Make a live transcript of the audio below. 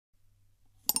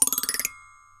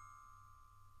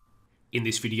In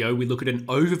this video, we look at an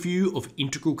overview of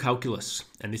integral calculus,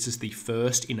 and this is the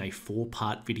first in a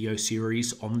 4-part video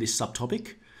series on this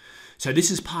subtopic. So this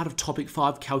is part of topic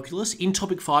 5 calculus. In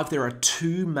topic 5, there are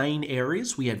two main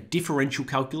areas. We have differential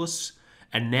calculus,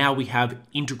 and now we have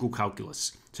integral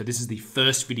calculus. So this is the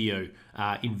first video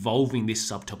involving this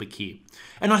subtopic here.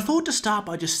 And I thought to start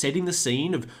by just setting the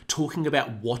scene of talking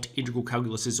about what integral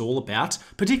calculus is all about,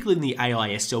 particularly in the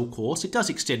AISL course. It does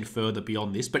extend further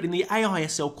beyond this, but in the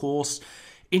AISL course,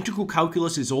 integral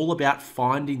calculus is all about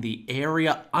finding the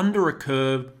area under a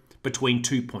curve between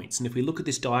 2 points. And if we look at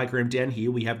this diagram down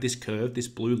here, we have this curve, this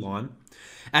blue line.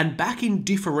 And back in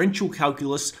differential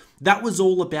calculus, that was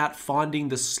all about finding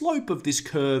the slope of this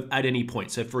curve at any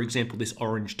point. So for example, this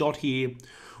orange dot here,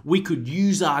 we could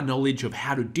use our knowledge of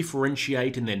how to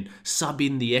differentiate and then sub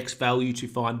in the x value to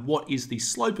find what is the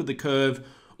slope of the curve,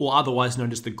 or otherwise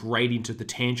known as the gradient of the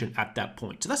tangent at that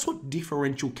point. So that's what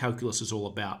differential calculus is all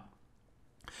about.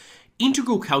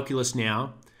 Integral calculus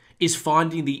now is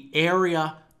finding the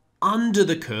area under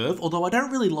the curve, although I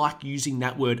don't really like using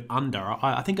that word under.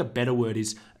 I think a better word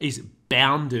is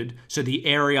bounded. So the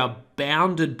area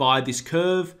bounded by this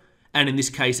curve, and in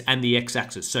this case, and the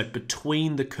x-axis. So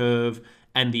between the curve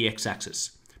and the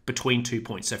x-axis, between 2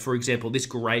 points. So for example, this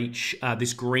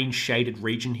green shaded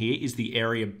region here is the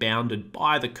area bounded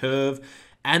by the curve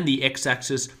and the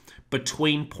x-axis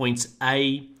between points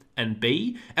A and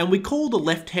B. And we call the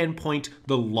left-hand point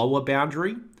the lower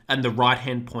boundary and the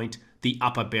right-hand point the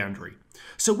upper boundary.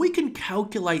 So we can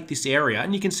calculate this area,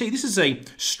 and you can see this is a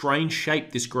strange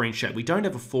shape, this green shape. We don't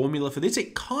have a formula for this.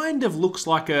 It kind of looks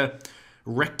like a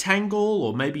rectangle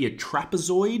or maybe a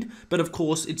trapezoid, but of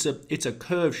course it's a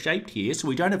curve shaped here, so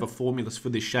we don't have a formula for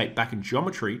this shape back in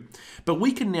geometry. But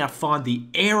we can now find the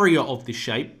area of this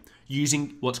shape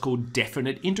using what's called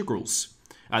definite integrals.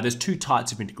 There's two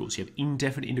types of integrals. You have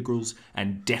indefinite integrals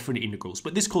and definite integrals,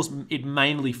 but this course, it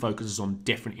mainly focuses on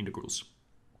definite integrals.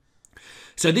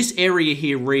 So this area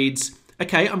here reads,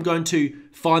 okay, I'm going to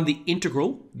find the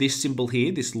integral, this symbol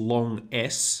here, this long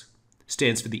S,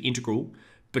 stands for the integral,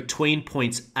 between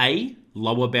points A,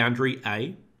 lower boundary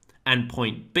A, and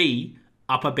point B,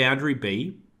 upper boundary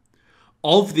B,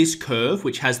 of this curve,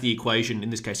 which has the equation, in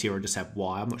this case here I just have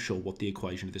y, I'm not sure what the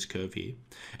equation of this curve here,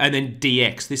 and then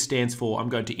dx, this stands for, I'm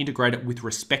going to integrate it with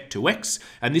respect to x,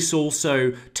 and this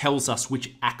also tells us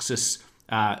which axis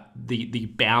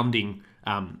the bounding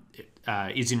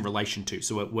is in relation to.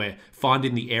 So we're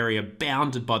finding the area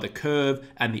bounded by the curve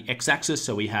and the x-axis,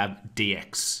 so we have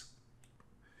dx.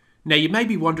 Now you may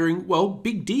be wondering, well,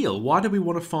 big deal. Why do we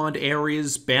want to find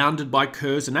areas bounded by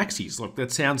curves and axes? Look,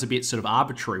 that sounds a bit sort of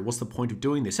arbitrary. What's the point of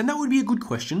doing this? And that would be a good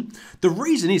question. The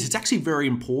reason is it's actually very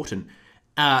important.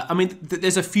 I mean,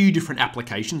 there's a few different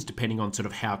applications depending on sort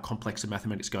of how complex the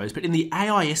mathematics goes. But in the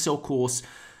AISL course,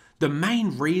 the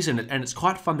main reason, and it's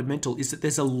quite fundamental, is that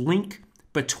there's a link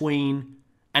between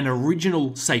an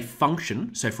original, say,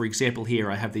 function. So for example,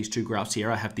 here I have these two graphs here.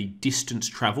 I have the distance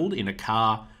traveled in a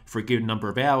car for a given number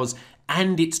of hours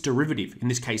and its derivative. In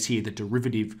this case here, the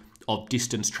derivative of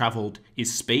distance traveled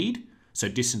is speed. So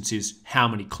distance is how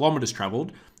many kilometers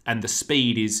traveled, and the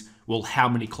speed is, well, how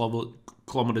many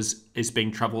kilometers is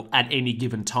being traveled at any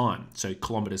given time, so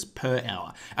kilometers per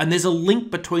hour. And there's a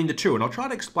link between the two, and I'll try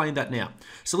to explain that now.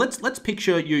 So let's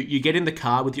picture you get in the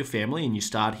car with your family and you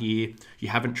start here. You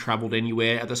haven't traveled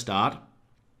anywhere at the start.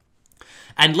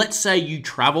 And let's say you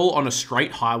travel on a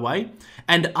straight highway,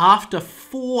 and after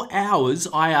 4 hours,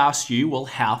 I ask you, well,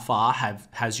 how far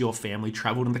has your family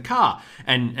traveled in the car?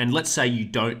 And let's say you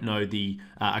don't know the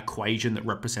equation that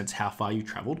represents how far you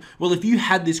traveled. Well, if you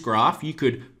had this graph, you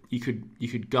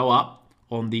could go up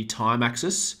on the time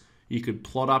axis. You could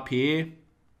plot up here,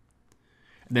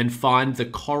 and then find the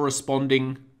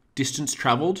corresponding distance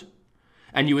traveled,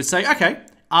 and you would say, okay,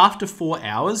 after 4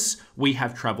 hours, we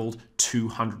have traveled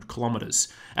 200 kilometers.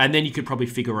 And then you could probably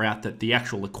figure out that the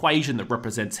actual equation that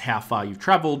represents how far you've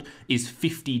traveled is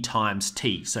 50 times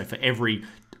t. So for every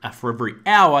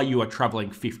hour, you are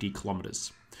traveling 50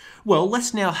 kilometers. Well,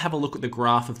 let's now have a look at the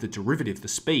graph of the derivative, the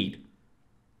speed.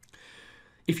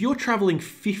 If you're traveling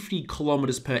 50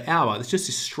 kilometers per hour, there's just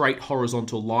this straight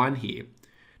horizontal line here.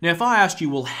 Now, if I asked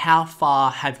you, well, how far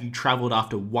have you traveled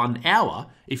after 1 hour?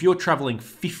 If you're traveling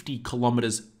 50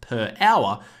 kilometers per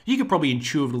hour, you could probably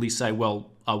intuitively say,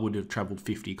 well, I would have traveled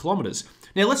 50 kilometers.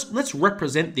 Now, let's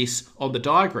represent this on the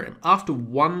diagram. After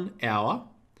 1 hour,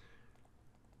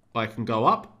 I can go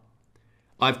up.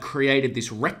 I've created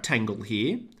this rectangle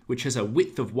here, which has a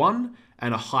width of 1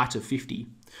 and a height of 50.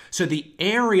 So the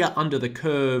area under the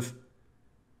curve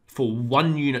for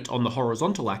 1 unit on the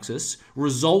horizontal axis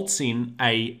results in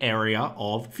an area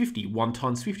of 50. 1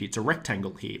 times 50. It's a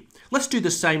rectangle here. Let's do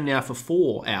the same now for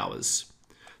 4 hours.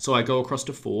 So I go across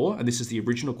to 4, and this is the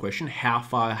original question. How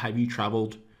far have you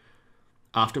traveled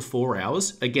after 4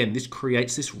 hours? Again, this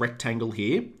creates this rectangle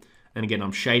here. And again,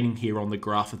 I'm shading here on the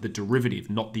graph of the derivative,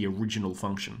 not the original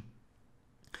function.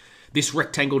 This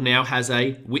rectangle now has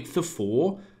a width of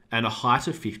 4 and a height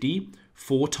of 50.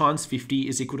 4 times 50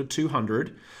 is equal to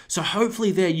 200. So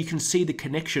hopefully there you can see the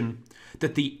connection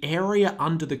that the area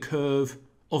under the curve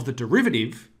of the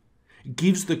derivative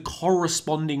gives the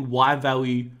corresponding y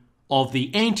value of the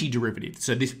antiderivative.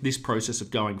 So this process of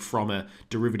going from a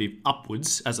derivative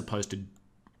upwards as opposed to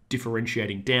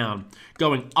differentiating down,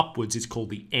 going upwards is called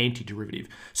the antiderivative.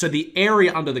 So the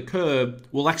area under the curve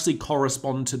will actually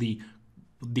correspond to the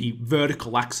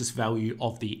vertical axis value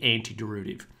of the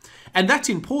antiderivative. And that's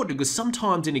important because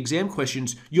sometimes in exam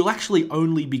questions, you'll actually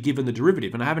only be given the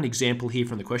derivative. And I have an example here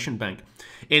from the question bank.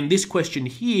 In this question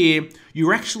here,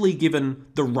 you're actually given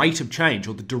the rate of change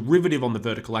or the derivative on the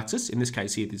vertical axis. In this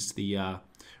case here, this is the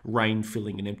rain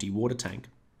filling an empty water tank.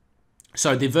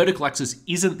 So the vertical axis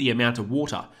isn't the amount of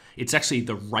water. It's actually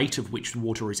the rate of which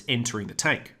water is entering the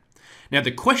tank. Now,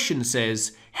 the question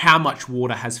says how much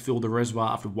water has filled the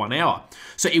reservoir after 1 hour.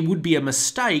 So it would be a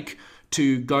mistake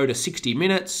to go to 60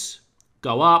 minutes,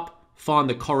 go up, find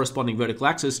the corresponding vertical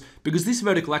axis, because this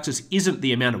vertical axis isn't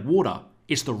the amount of water.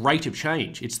 It's the rate of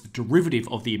change. It's the derivative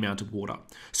of the amount of water.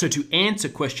 So to answer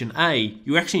question A,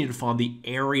 you actually need to find the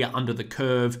area under the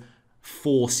curve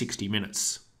for 60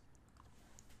 minutes.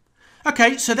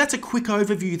 Okay, so that's a quick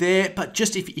overview there, but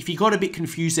just if you got a bit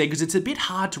confused there, because it's a bit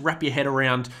hard to wrap your head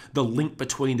around the link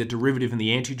between the derivative and the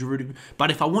antiderivative,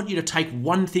 but if I want you to take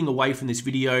one thing away from this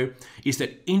video, is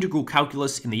that integral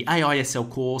calculus in the AISL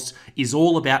course is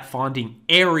all about finding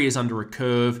areas under a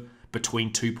curve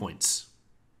between 2 points.